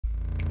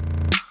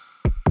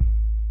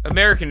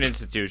American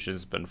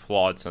institutions have been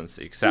flawed since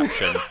the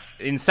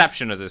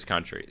inception of this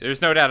country.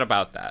 There's no doubt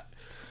about that.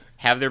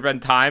 Have there been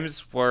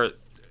times where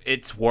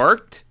it's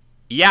worked?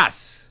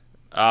 Yes.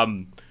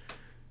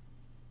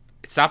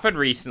 It's not been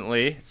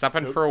recently. It's not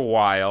been for a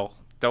while.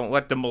 Don't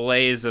let the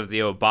malaise of the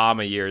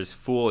Obama years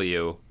fool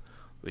you.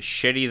 It was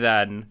shitty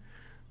then.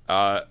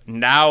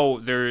 Now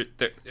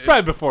it's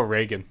probably before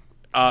Reagan.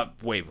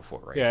 Way before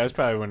Reagan. Yeah, it's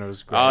probably when it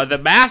was great. The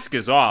mask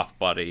is off,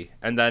 buddy.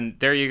 And then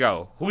there you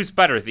go. Who's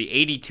better, the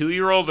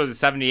 82-year-old or the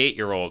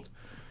 78-year-old?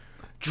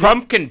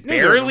 Trump can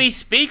barely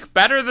speak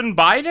better than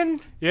Biden?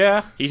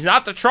 Yeah. He's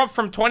not the Trump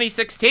from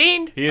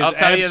 2016. He is I'll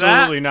tell you that.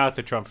 absolutely not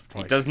the Trump of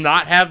 2016. He does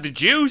not have the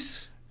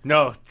juice.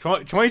 No,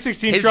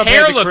 2016 His Trump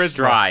hair had the looks charisma.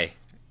 dry.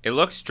 It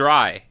looks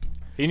dry.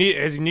 He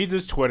needs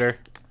his Twitter.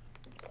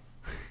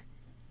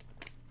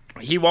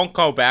 He won't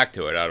go back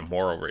to it out of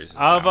moral reasons.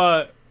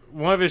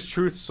 One of his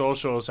Truth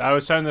Socials, I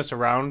was sending this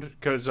around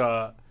because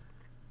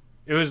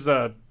it was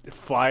the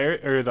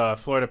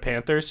Florida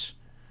Panthers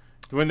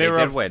when they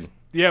did win.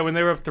 Yeah, when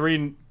they were up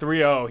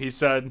 3-0, he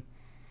said,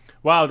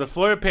 "Wow, the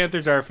Florida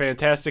Panthers are a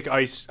fantastic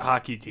ice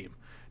hockey team.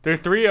 They're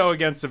 3-0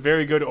 against the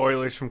very good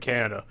Oilers from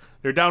Canada.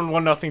 They're down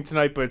 1-0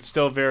 tonight, but it's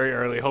still very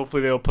early.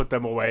 Hopefully they'll put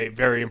them away.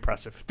 Very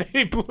impressive."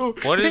 They blew.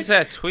 What is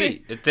that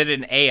tweet? Did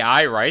an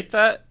AI write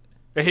that?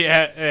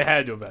 Yeah, it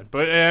had to have been,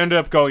 but it ended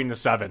up going to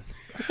 7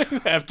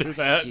 after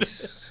that.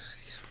 He's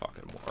a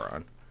fucking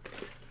moron.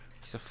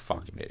 He's a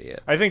fucking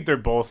idiot. I think they're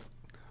both.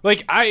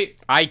 Like, I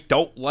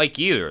don't like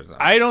either of them.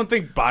 I don't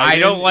think Biden I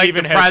don't like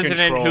even the has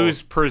president control.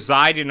 who's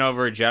presiding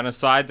over a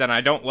genocide. Then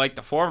I don't like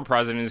the former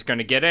president who's going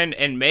to get in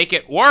and make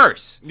it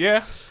worse.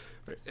 Yeah.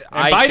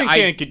 And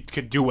Biden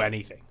could do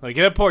anything. Like,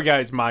 that poor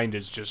guy's mind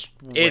is just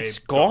it's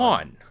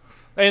gone.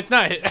 And it's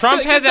not.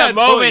 Trump had that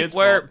moment totally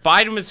where fault.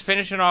 Biden was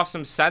finishing off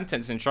some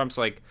sentence, and Trump's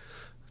like,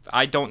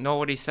 I don't know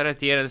what he said at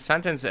the end of the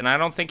sentence, and I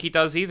don't think he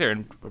does either.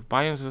 And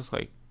Biden's just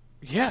like,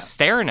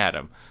 staring at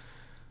him.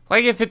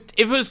 Like, if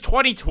it was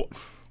 2020...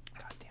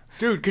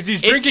 Dude, because he's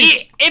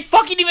drinking... It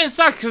fucking even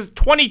sucks, because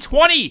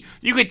 2020,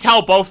 you could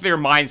tell both their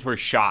minds were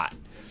shot.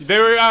 They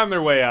were on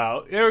their way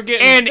out. They were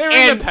getting... they were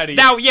in the petty.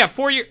 Now, yeah,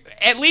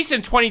 at least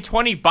in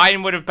 2020,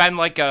 Biden would have been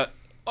like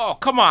oh,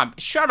 come on,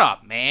 shut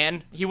up,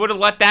 man. He would have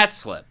let that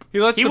slip. He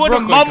would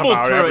have mumbled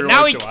through it.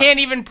 Now he can't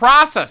even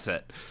process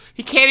it.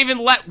 He can't even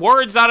let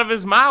words out of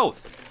his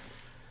mouth.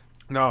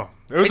 No.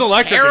 It was It's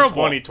electric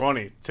terrible. in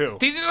 2020, too.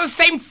 These are the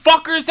same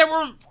fuckers that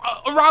were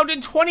around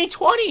in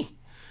 2020.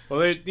 Well,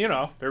 they're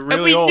And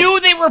really we old. knew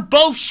they were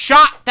both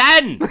shot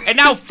then. And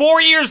now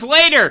 4 years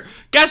later,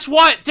 guess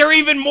what? They're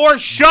even more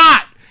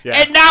shot. Yeah.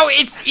 And now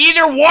it's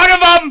either one of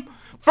them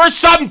for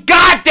some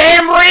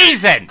goddamn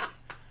reason.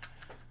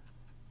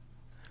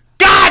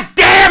 God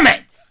damn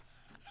it!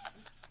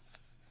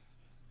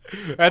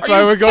 That's Are why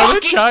you we're going to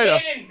fucking China.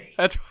 kidding me?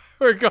 That's why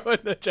we're going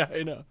to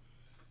China.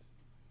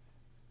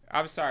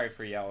 I'm sorry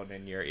for yelling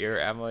in your ear,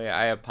 Emily.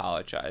 I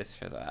apologize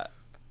for that.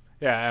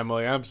 Yeah,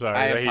 Emily, I'm sorry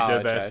I that he did that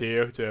apologize. to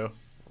you, too.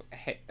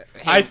 Hey,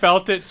 I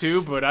felt it,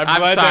 too, but I'm I'm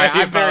glad sorry. that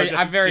he I'm very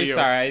apologized to you.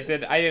 sorry. I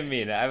didn't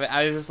mean it.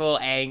 I was just a little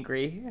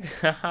angry.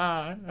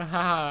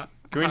 Can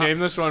we name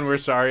this one We're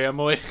Sorry,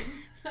 Emily?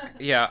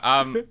 Yeah,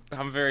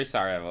 I'm very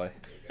sorry, Emily.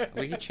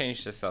 We can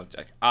change the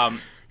subject. Yeah,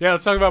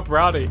 let's talk about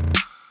Brody.